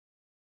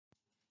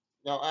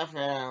no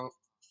effort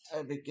at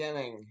the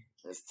beginning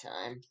this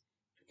time,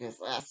 because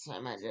last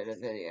time I did a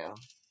video,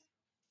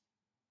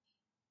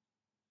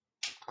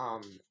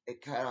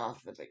 it cut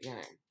off the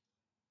beginning.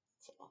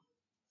 So,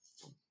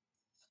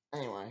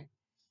 anyway,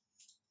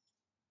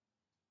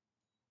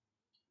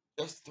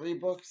 just 3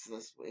 books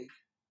this week.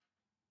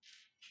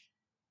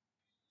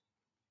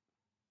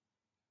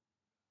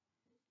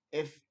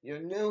 If you're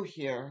new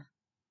here,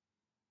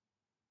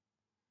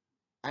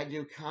 I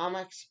do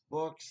comics,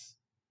 books,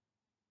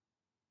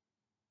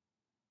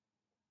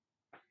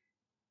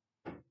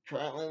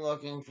 currently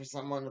looking for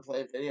someone to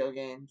play video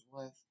games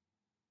with,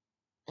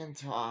 and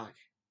talk,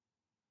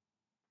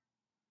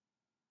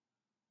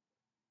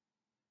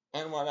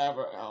 and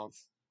whatever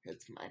else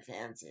hits my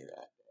fancy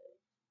that.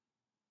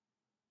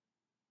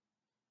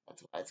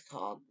 That's why it's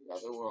called The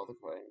Other World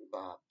According to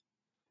Bob.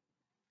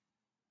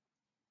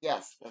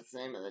 Yes, that's the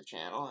name of the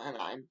channel, and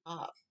I'm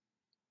Bob.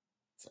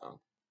 So,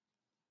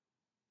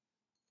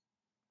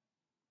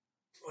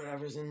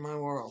 whatever's in my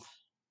world.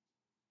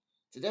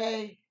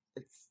 Today,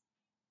 it's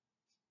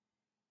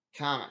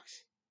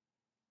comics.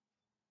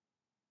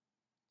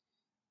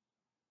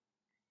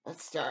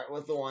 Let's start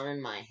with the one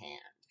in my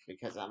hand,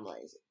 because I'm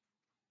lazy.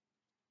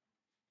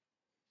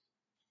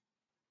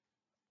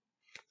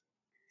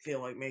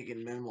 Feel like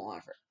making minimal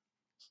effort.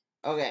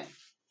 Okay.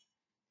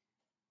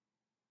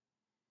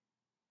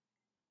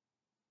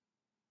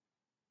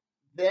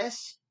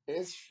 This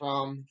is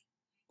from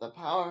the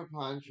Power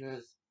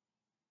Punchers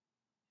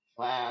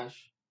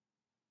Flash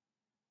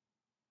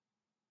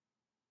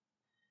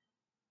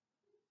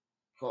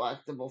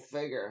collectible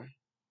figure.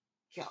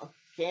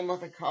 Came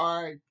with a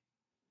card.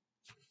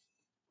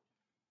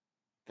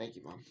 Thank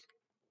you, Mom.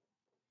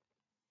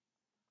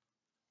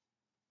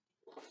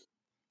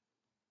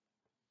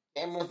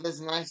 Came with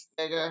this nice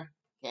figure.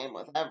 Came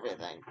with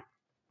everything.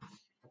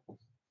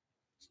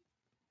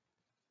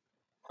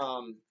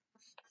 Um,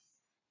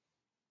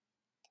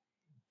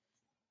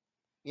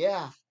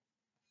 yeah.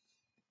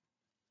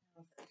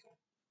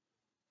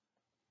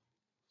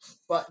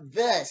 But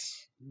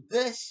this,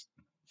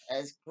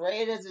 as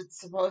great as it's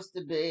supposed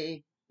to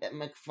be, that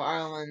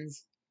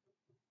McFarlane's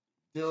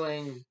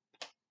doing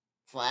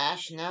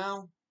Flash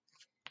now,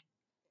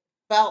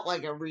 felt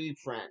like a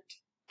reprint.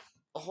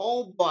 The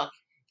whole book,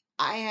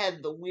 I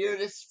had the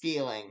weirdest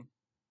feeling,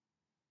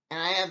 and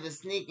I have the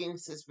sneaking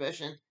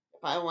suspicion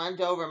if I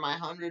went over my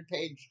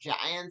 100-page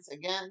giants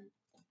again,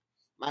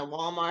 my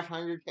Walmart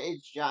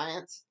 100-page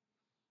giants,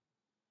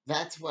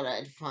 that's what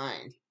I'd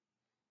find.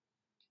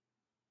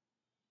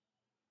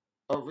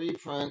 A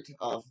reprint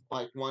of,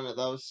 like, one of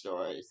those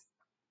stories.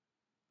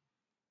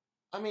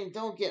 I mean,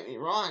 don't get me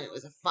wrong, it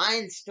was a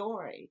fine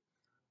story,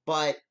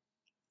 but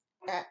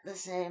at the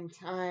same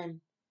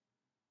time,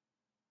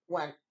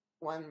 when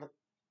when the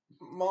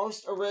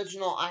most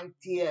original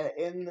idea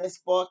in this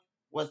book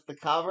was the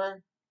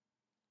cover,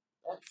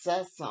 that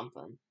says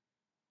something.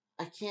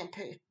 I can't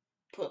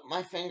put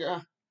my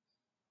finger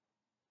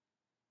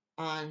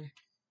on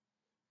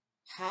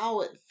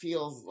how it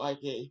feels like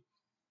a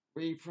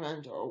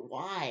reprint or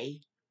why,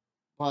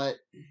 but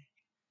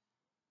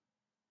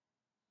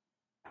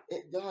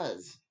it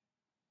does.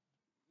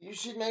 You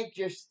should make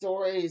your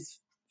stories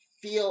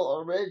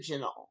feel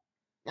original,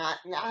 not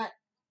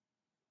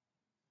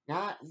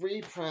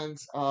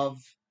reprints of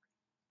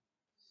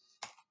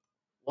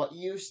what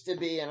used to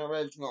be an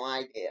original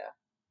idea.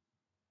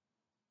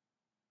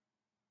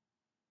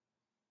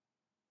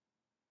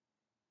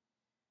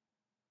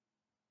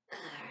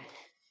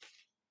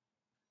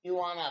 You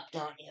want up,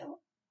 don't you?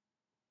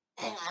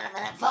 Hang on a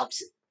minute,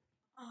 folks.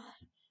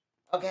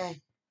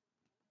 Okay,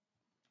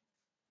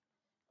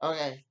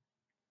 okay.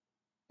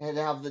 Had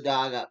to help the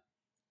dog up.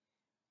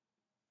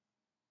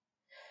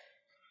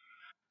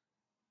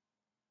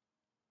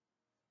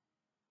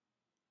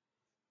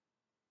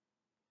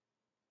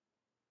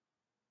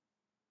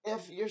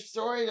 If your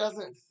story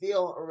doesn't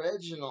feel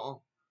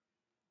original,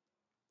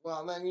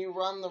 well, then you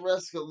run the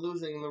risk of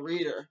losing the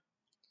reader.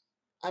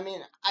 I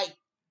mean, I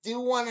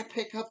do want to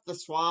pick up the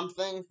Swamp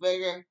Thing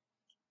figure,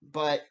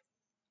 but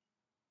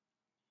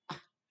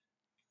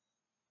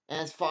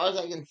as far as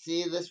I can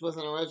see, this was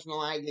an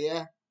original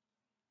idea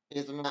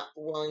because I'm not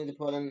willing to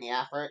put in the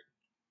effort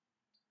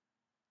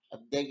of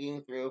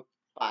digging through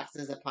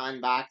boxes upon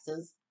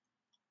boxes.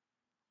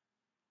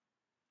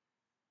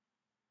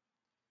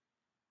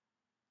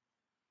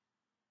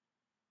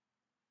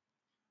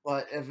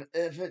 But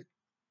if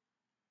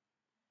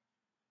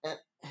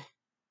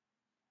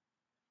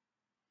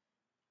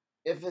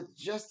it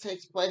just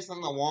takes place in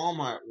the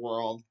Walmart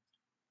world,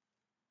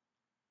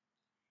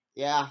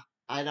 yeah,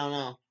 I don't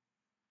know.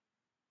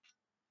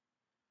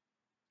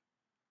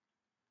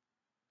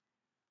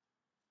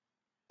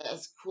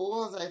 As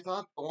cool as I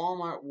thought the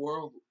Walmart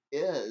world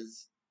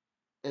is,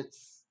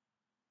 it's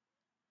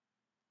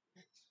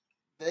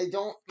they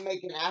don't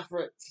make an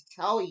effort to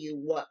tell you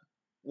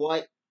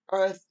what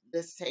Earth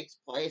this takes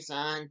place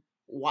on,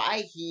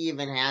 why he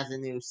even has a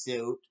new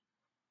suit.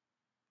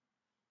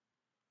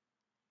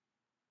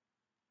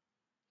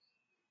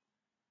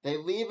 They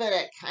leave it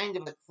at kind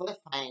of a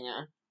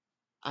cliffhanger,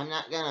 I'm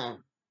not gonna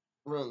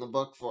ruin the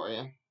book for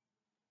you,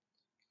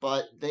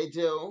 but they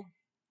do.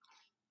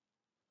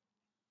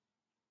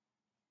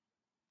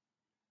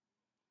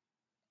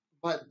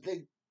 But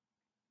they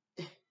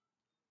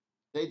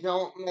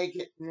don't make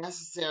it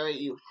necessary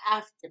you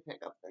have to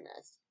pick up the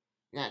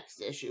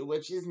next issue,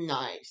 which is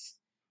nice.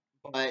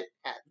 But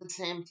at the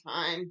same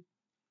time,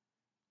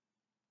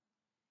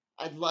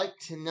 I'd like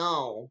to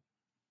know,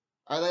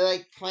 are they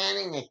like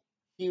planning a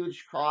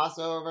huge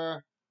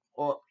crossover,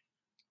 or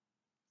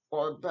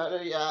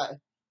better yet,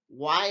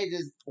 why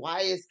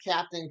is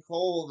Captain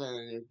Cold in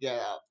a new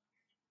getup?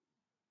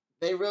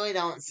 They really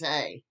don't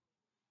say.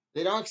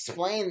 They don't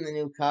explain the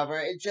new cover.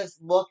 It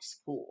just looks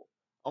cool.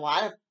 A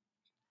lot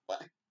of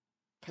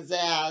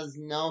pizzazz,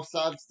 no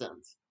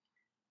substance.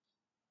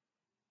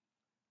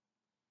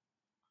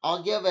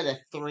 I'll give it a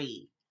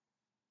 3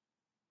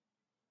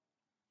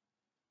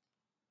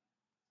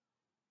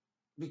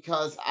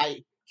 because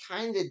I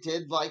kind of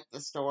did like the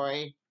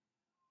story,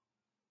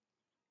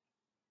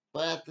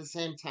 but at the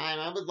same time,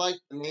 I would like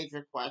the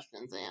major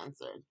questions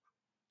answered.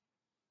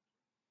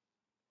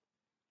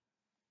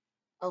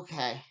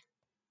 Okay,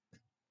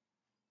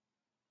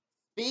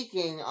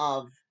 speaking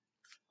of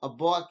a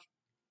book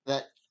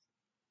that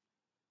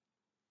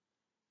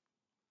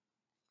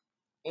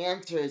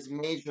answers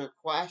major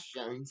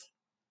questions,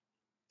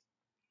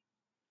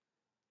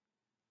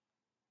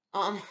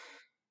 um,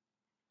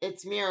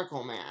 it's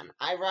Miracle Man.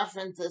 I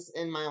referenced this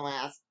in my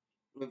last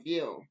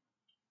review.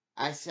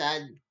 I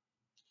said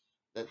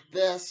that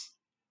this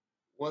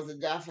was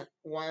a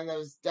one of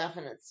those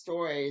definite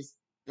stories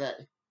that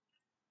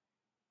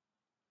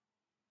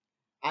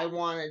I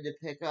wanted to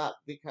pick up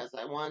because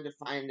I wanted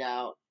to find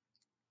out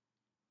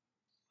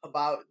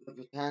about the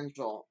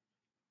potential.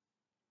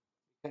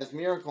 Because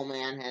Miracle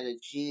Man had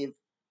achieved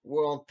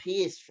world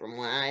peace, from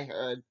what I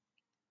heard,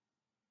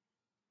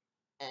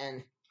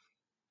 and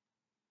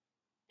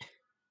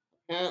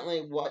apparently,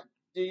 what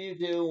do you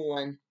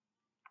do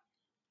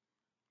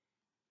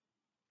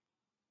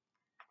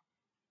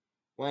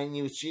when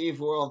you achieve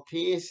world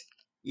peace?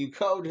 You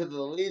go to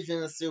the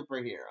Legion of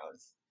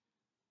Superheroes.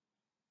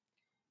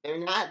 They're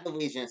not the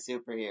Legion of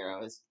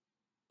Superheroes,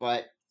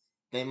 but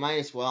they might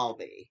as well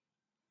be.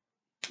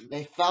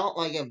 They felt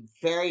like a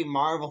very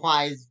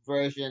marvelized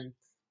version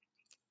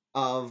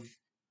of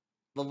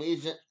the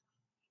Legion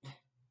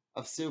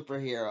of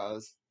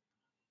Superheroes.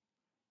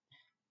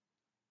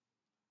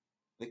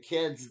 The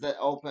kids that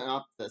open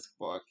up this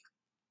book.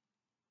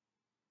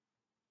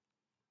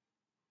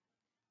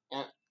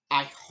 And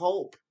I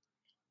hope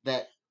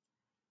that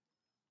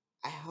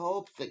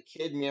the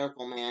kid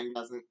Miracle Man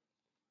doesn't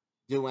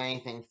do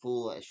anything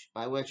foolish,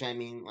 by which I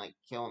mean like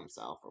kill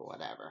himself or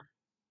whatever.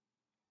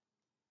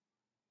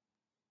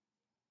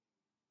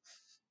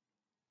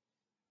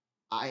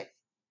 I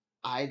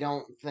I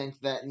don't think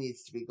that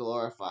needs to be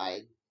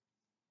glorified,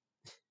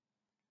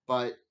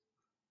 but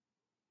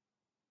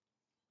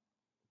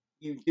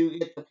you do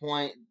get the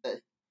point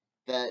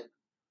that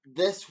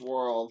this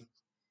world,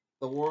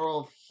 the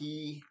world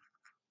he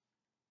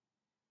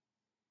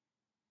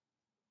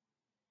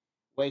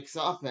wakes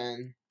up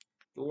in,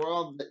 the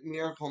world that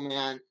Miracle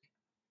Man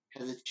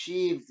has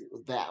achieved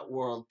that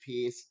world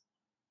peace,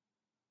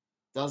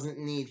 doesn't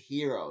need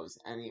heroes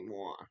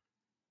anymore.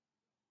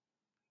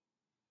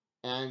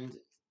 And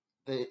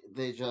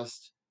they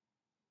just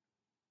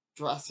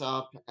dress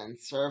up and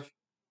serve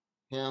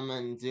him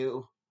and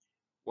do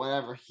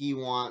whatever he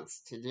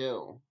wants to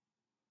do.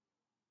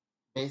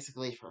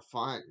 Basically for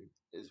fun,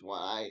 is what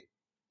I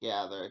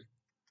gathered.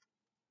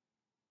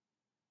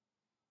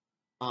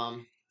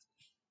 Um,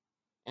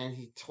 and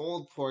he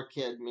told poor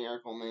kid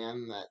Miracle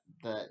Man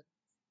that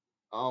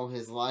oh,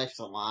 his life's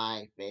a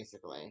lie,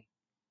 basically.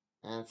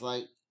 And it's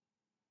like,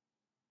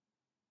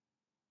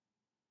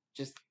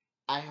 just,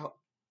 I hope,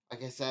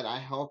 like I said, I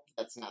hope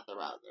that's not the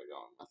route they're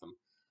going with him.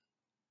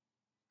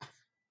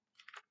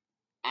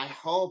 I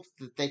hope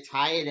that they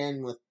tie it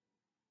in with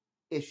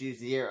issue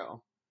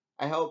 0.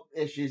 I hope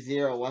issue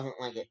 0 wasn't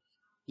like a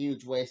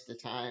huge waste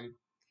of time.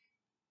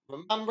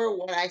 Remember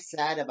what I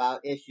said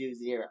about issue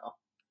 0.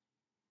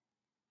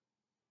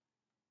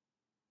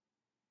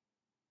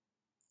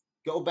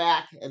 Go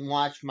back and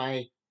watch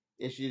my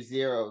issue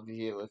 0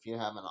 review if you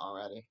haven't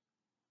already.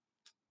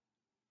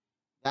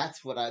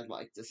 That's what I'd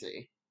like to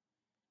see.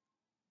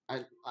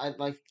 I'd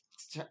like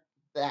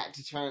that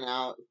to turn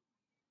out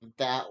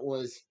that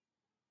was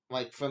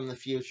like from the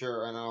future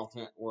or an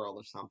alternate world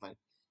or something.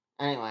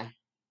 Anyway,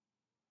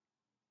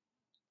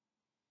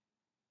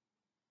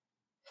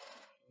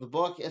 the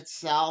book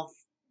itself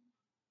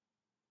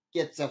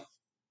gets a,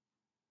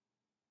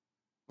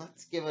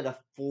 let's give it a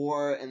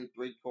 4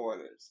 3/4.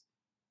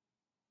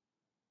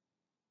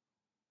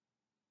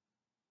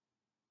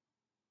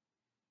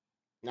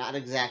 Not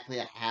exactly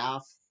a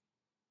half,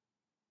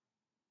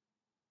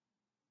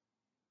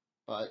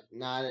 but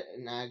not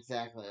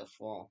exactly a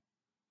full.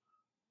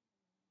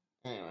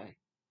 Anyway,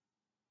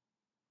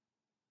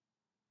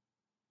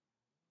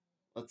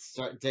 let's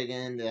start digging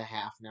into the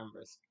half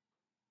numbers.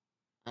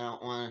 I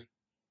don't want to.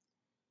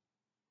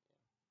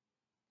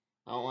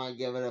 I don't want to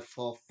give it a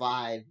full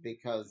 5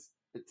 because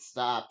it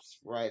stops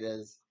right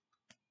as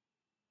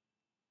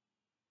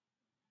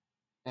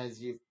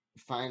you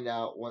find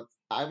out what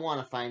I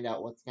want to find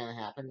out what's going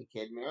to happen to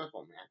Kid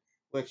Miracle Man.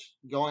 Which,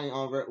 going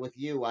over it with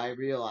you, I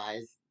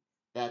realize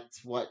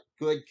that's what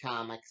good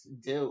comics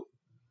do.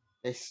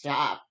 They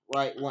stop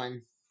right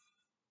when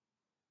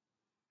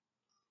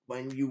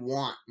you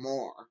want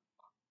more.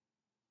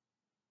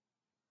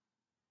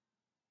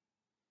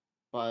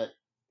 But,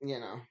 you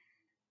know,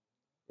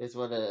 is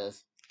what it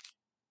is.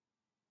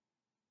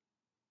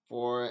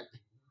 For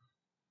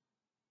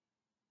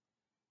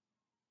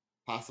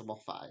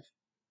possible 5.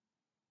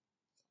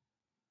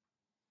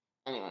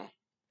 Anyway,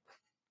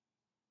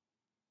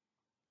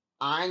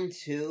 on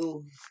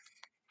to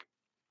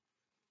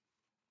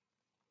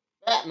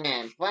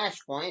Batman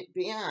Flashpoint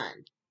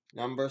Beyond,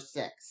 number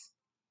 6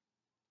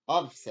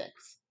 of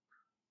 6.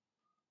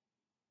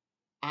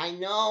 I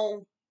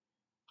know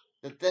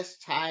that this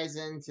ties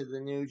into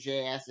the new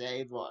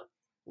JSA book,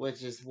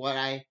 which is what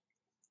I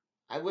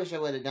wish I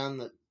would have done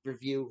the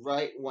review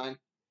right when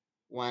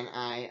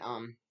I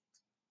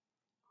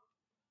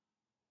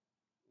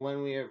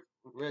when we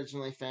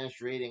originally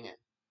finished reading it.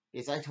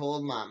 Because I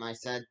told Mom, I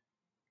said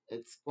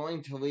it's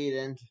going to lead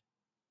into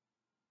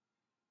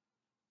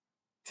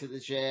the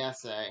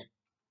JSA.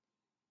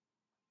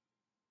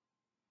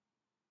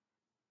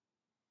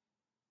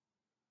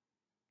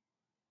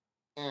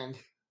 And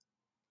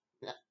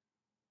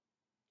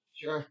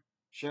sure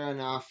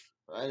enough,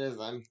 right as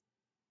I'm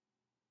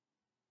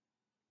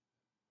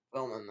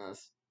filming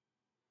this,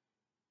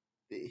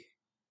 the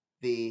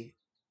the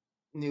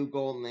new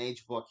Golden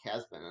Age book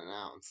has been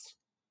announced.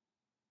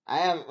 I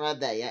haven't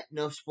read that yet.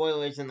 No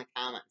spoilers in the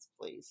comments,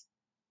 please.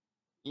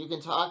 You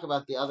can talk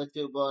about the other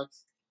 2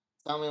 books.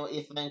 Tell me what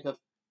you think of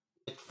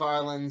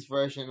McFarlane's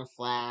version of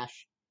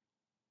Flash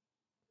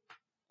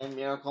and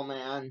Miracle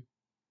Man.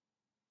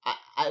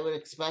 I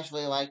would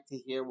especially like to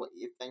hear what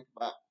you think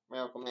about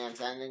Miracle Man's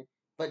ending,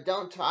 but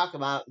don't talk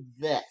about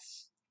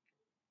this.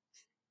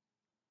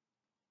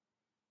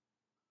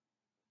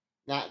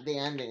 Not the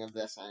ending of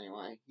this,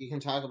 anyway. You can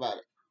talk about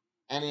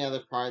any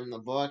other part in the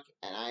book,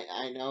 and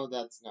I know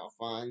that's no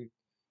fun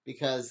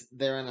because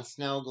they're in a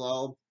snow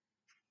globe,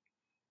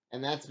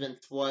 and that's been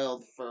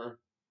spoiled for,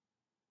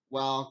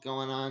 well,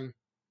 going on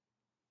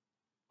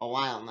a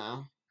while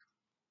now.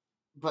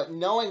 But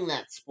knowing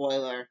that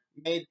spoiler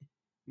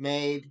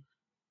made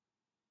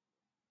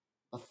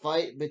a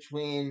fight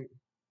between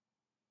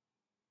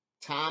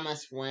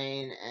Thomas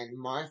Wayne and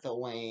Martha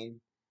Wayne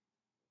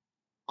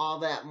all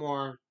that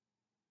more.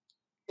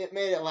 It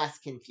made it less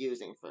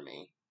confusing for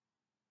me.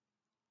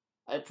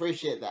 I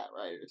appreciate that,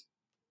 writers.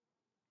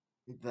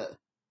 That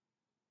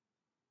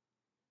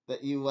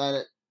that you let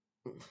it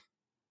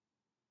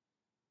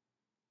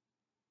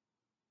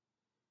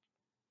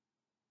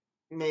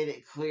made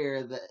it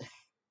clear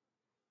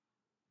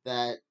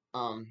that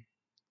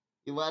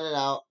you let it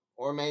out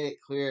or made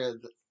it clear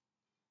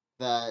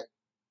that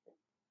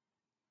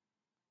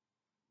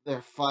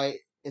their fight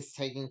is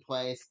taking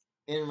place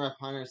in Rip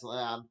Hunter's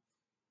lab.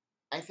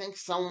 I think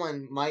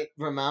someone might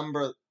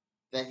remember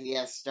that he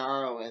has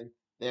Starro in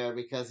there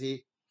because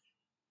he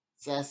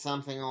says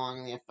something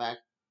along the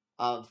effect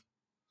of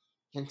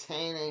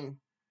containing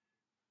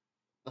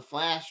the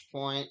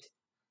flashpoint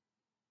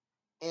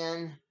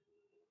in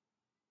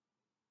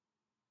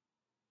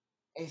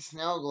a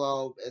snow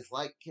globe is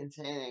like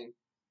containing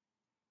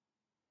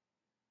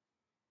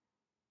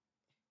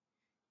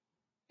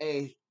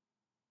a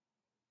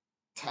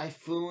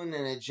typhoon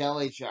in a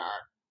jelly jar,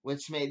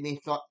 which made me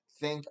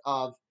think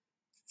of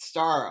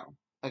Starro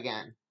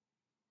again.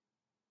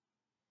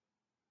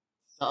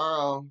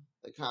 Starro,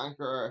 the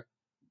Conqueror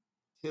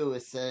 2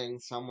 is sitting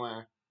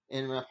somewhere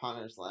in Rip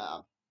Hunter's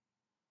lab,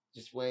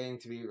 just waiting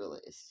to be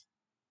released.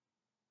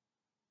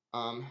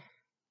 Um,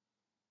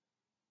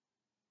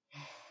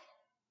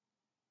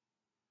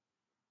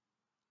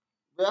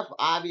 Rip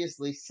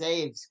obviously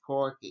saves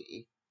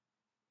Corky,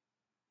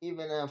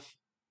 even if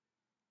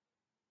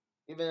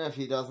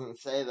he doesn't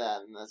say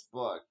that in this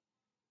book.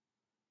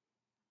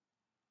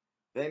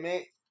 They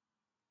make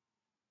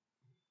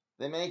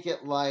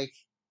it like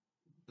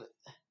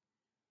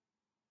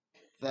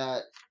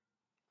that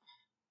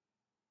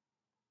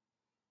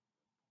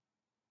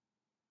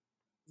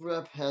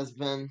Rip has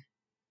been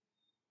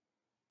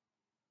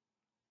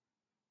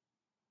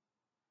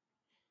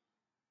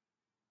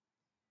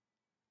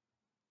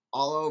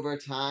all over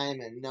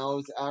time and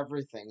knows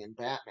everything in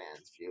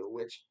Batman's view,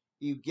 which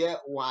you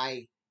get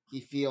why he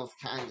feels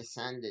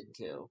condescended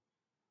to.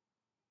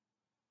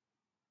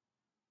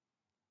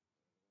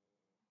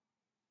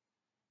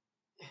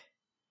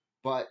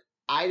 But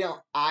I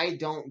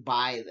don't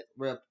buy that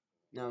Rip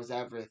knows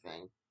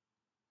everything.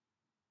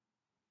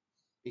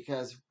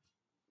 Because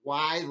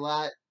why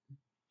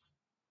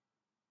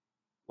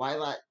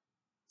let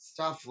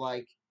stuff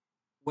like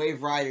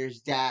Wave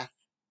Rider's death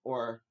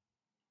or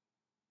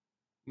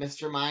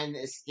Mr. Mind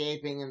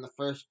escaping in the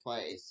first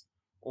place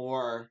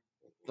or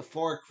the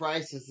 4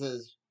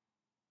 crises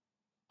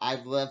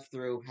I've lived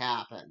through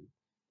happen?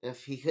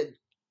 If he could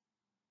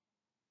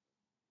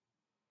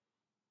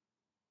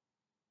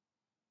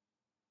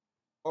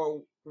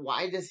Or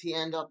why does he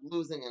end up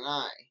losing an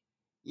eye?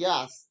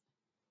 Yes,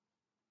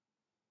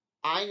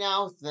 I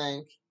now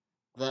think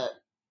that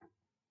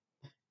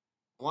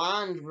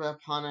Blonde Rip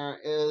Hunter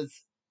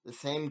is the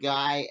same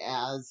guy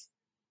as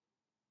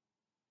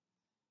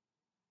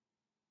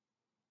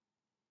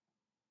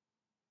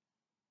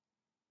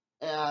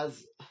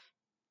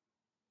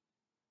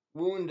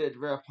Wounded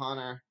Rip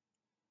Hunter,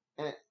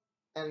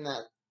 and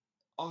that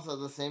also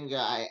the same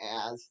guy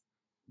as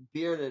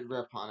Bearded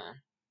Rip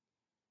Hunter,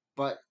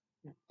 but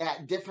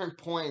at different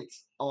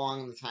points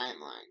along the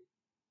timeline.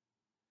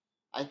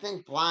 I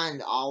think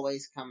Blonde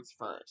always comes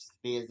first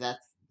because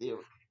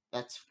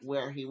that's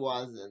where he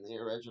was in the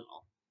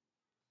original.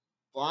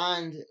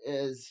 Blonde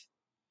is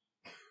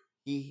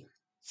he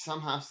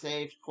somehow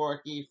saved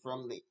Corky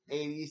from the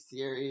 '80s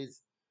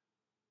series,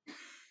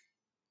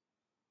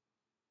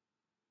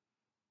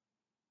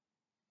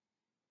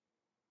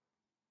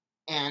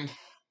 and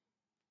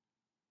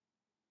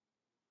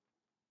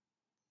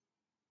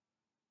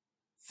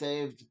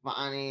saved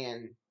Bonnie,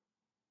 and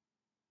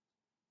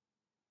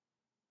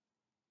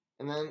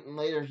then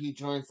later he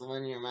joins the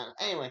Linear Man.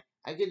 Anyway,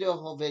 I could do a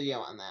whole video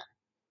on that,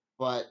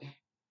 but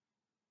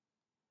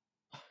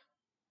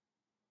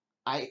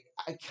I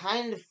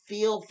kind of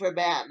feel for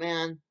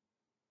Batman,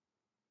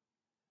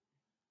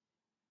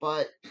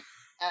 but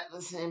at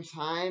the same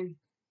time,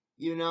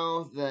 you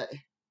know that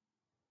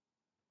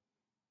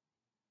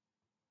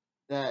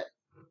the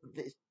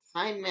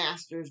Time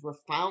Masters were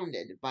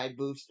founded by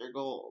Booster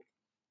Gold.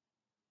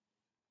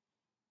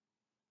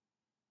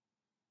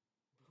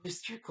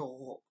 Booster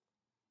Gold,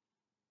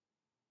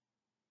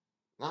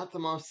 not the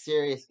most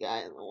serious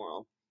guy in the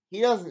world.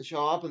 He doesn't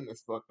show up in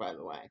this book, by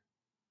the way.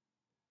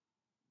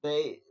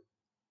 They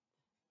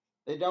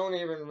they don't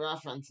even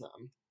reference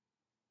him.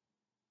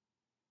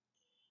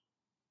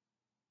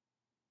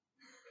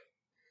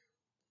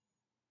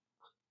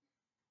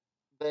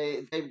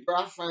 They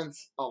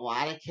reference a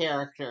lot of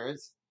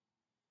characters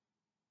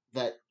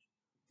that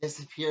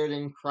disappeared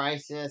in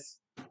Crisis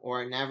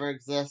or never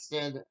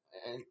existed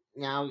and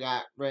now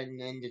got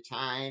written into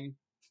time.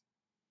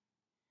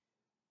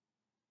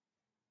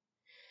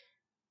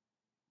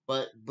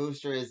 But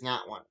Booster is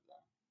not one of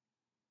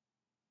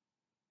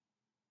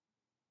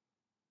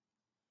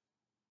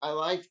them. I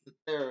like that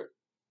they're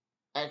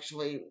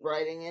actually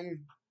writing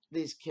in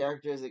these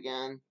characters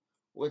again,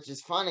 which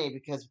is funny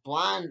because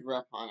Blonde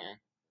Rip Hunter,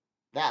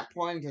 that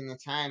point in the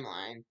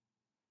timeline,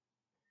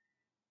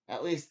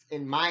 at least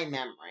in my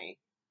memory,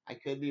 I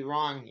could be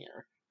wrong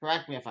here.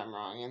 Correct me if I'm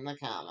wrong in the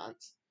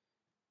comments.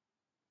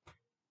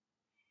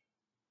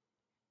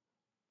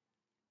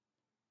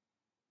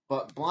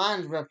 But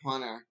Blonde Rip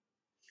Hunter,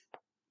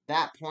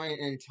 that point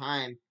in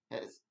time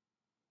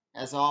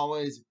has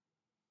always,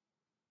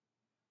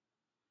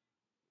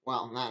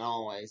 well, not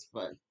always,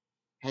 but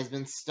has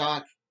been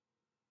stuck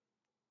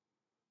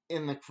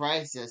in the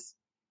Crisis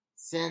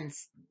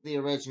since the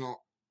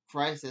original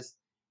Crisis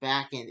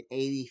back in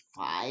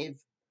 '85.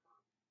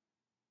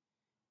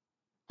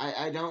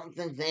 I don't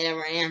think they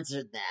ever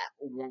answered that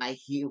why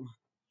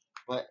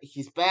but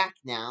he's back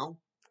now,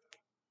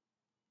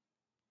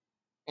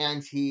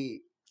 and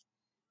he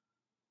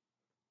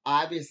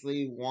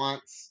obviously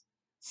wants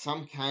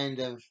some kind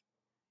of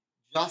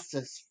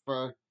justice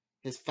for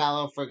his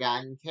fellow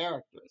forgotten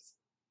characters.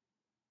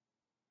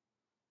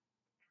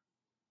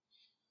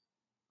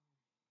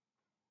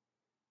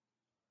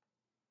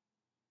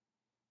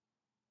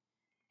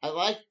 I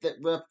liked that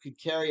Rip could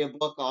carry a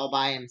book all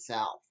by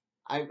himself.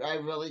 I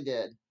really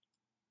did.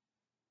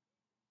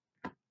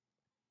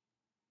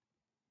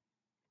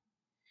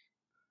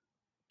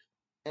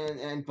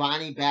 And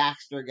Bonnie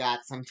Baxter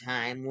got some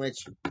time,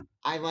 which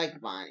I like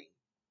Bonnie.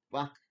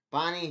 Well,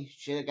 Bonnie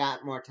should have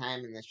got more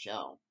time in the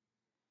show.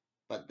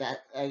 But that,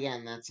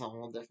 again, that's a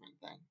whole different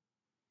thing.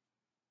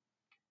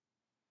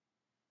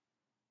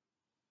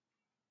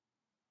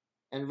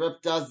 And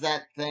Rip does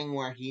that thing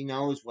where he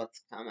knows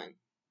what's coming,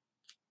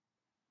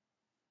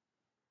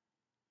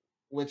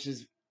 which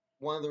is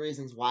one of the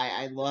reasons why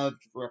I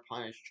loved Rip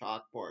Hunter's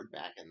chalkboard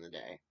back in the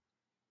day.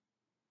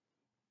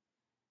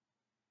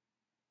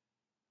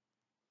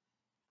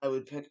 I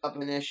would pick up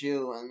an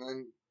issue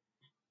and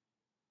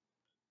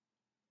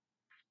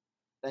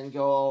then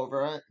go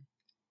over it,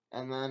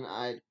 and then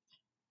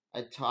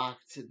I'd talk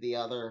to the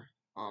other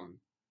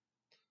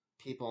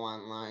people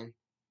online,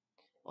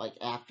 like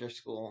after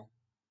school.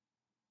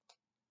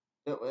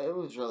 It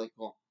was really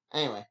cool.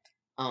 Anyway,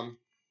 um,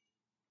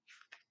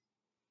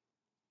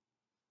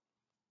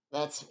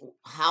 that's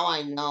how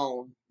I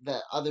know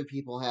that other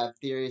people have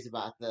theories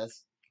about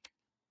this.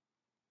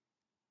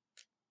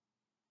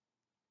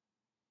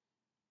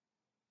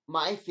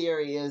 My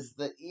theory is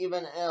that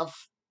even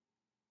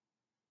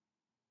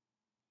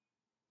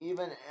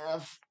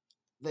if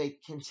they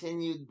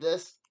continued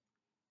this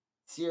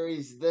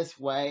series this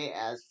way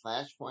as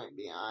Flashpoint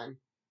Beyond,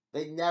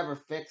 they'd never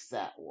fix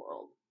that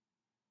world.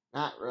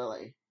 Not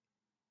really.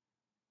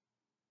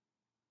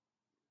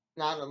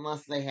 Not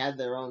unless they had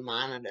their own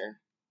monitor.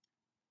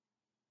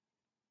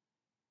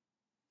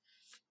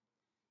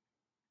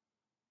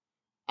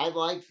 I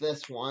like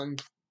this one,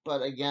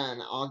 but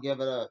again, I'll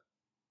give it a.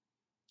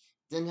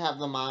 Didn't have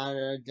the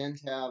monitor,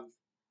 didn't have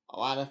a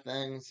lot of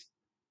things.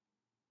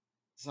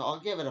 So I'll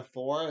give it a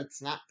 4.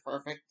 It's not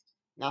perfect.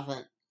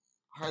 Nothing,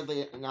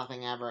 hardly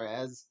nothing ever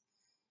is.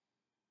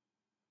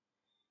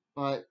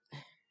 But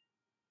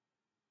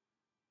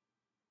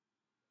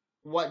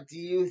what do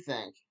you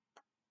think?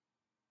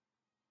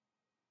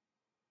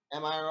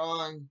 Am I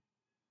wrong?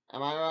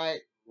 Am I right?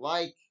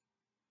 Like,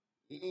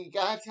 you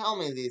gotta tell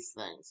me these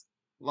things.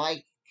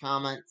 Like,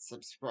 comment,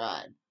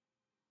 subscribe.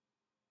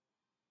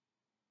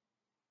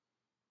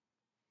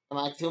 Am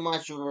I too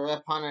much of a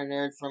Rip Hunter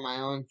nerd for my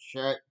own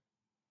shirt?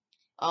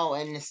 Oh,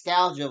 and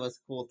nostalgia was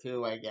cool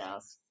too, I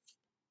guess.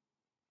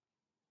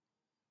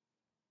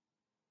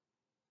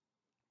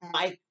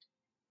 Mike,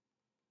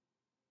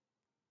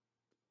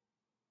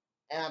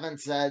 haven't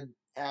said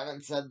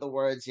the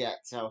words yet,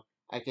 so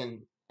I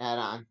can add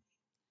on.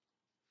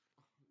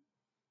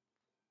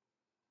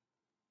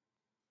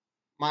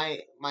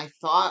 My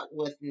thought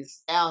with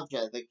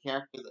nostalgia, the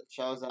character that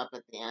shows up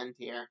at the end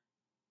here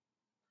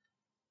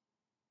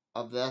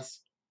of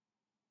this,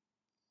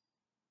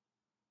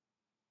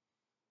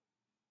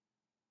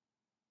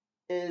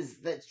 is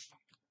that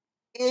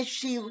is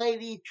she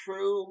Lady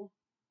True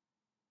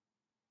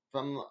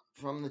from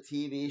the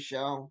TV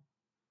show,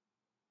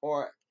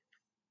 or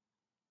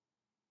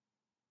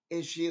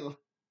is she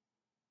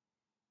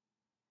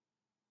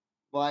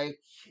like,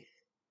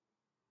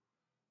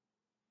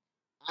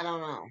 I don't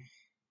know,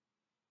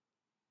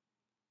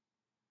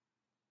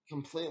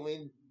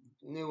 completely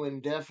new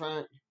and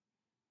different?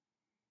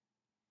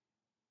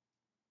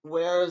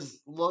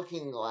 Where's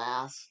Looking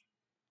Glass?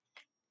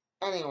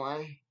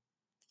 Anyway,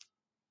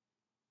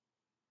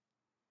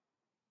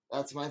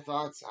 that's my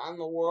thoughts on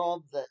the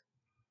world that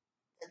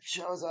it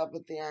shows up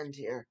at the end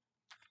here.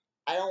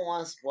 I don't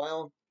want to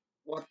spoil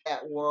what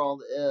that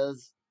world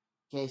is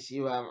in case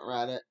you haven't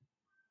read it,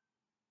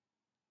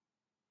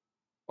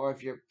 or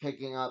if you're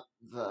picking up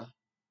the,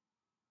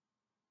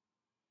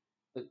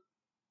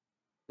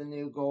 the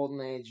new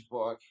Golden Age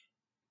book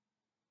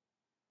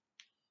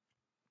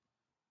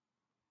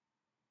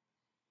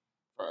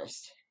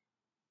first.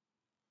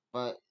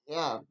 But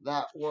yeah,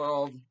 that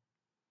world.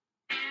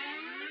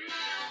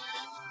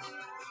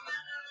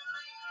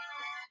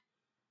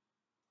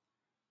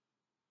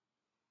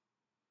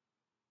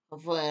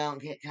 Hopefully, I don't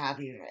get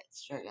copyright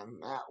stricken.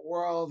 That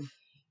world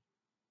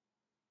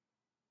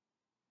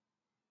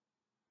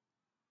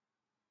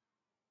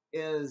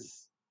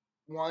is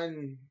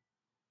one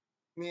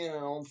me and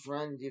an old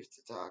friend used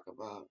to talk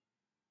about,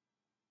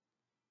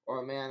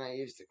 or a man I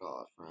used to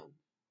call a friend.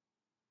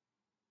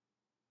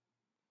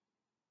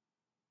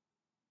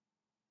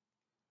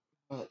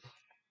 But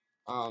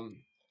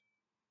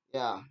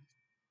yeah.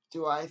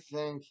 Do I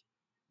think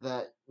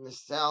that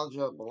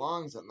nostalgia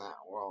belongs in that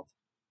world?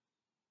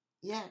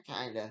 Yeah,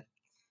 kinda.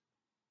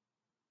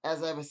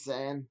 As I was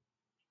saying,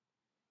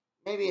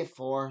 maybe a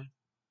 4.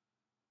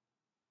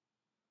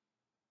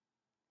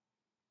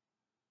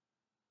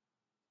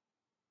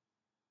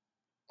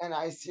 And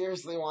I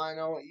seriously want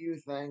to know what you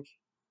think.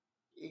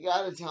 You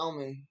gotta tell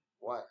me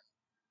what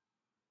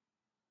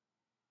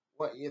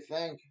you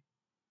think,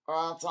 or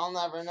else I'll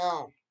never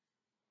know.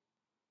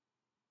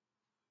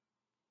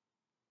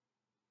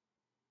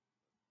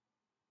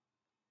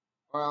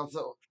 Or else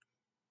it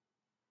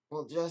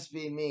will just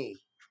be me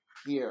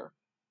here.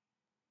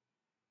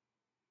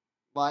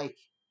 Like,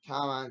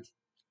 comment.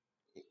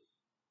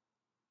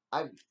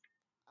 I've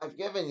I've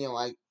given you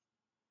like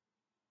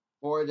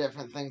 4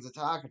 different things to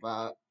talk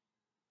about.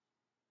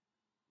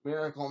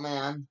 Miracle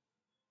Man,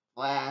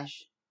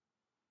 Flash,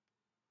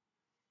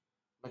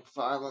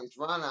 McFarlane's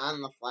run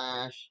on the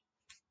Flash.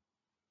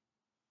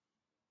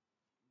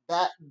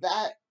 That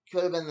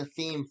could have been the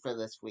theme for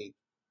this week.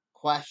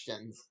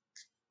 Questions.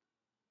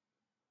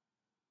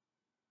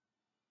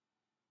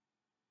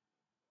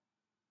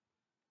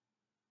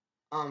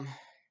 Um,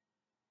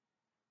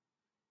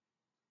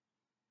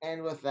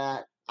 and with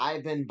that,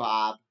 I've been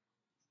Bob.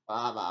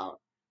 Bob out.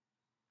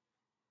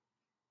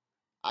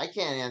 I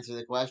can't answer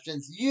the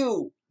questions.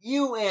 You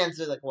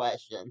answer the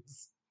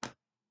questions.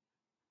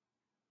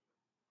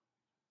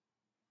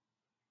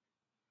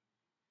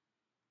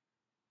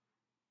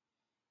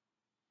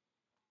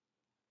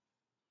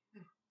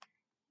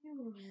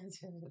 You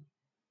answer the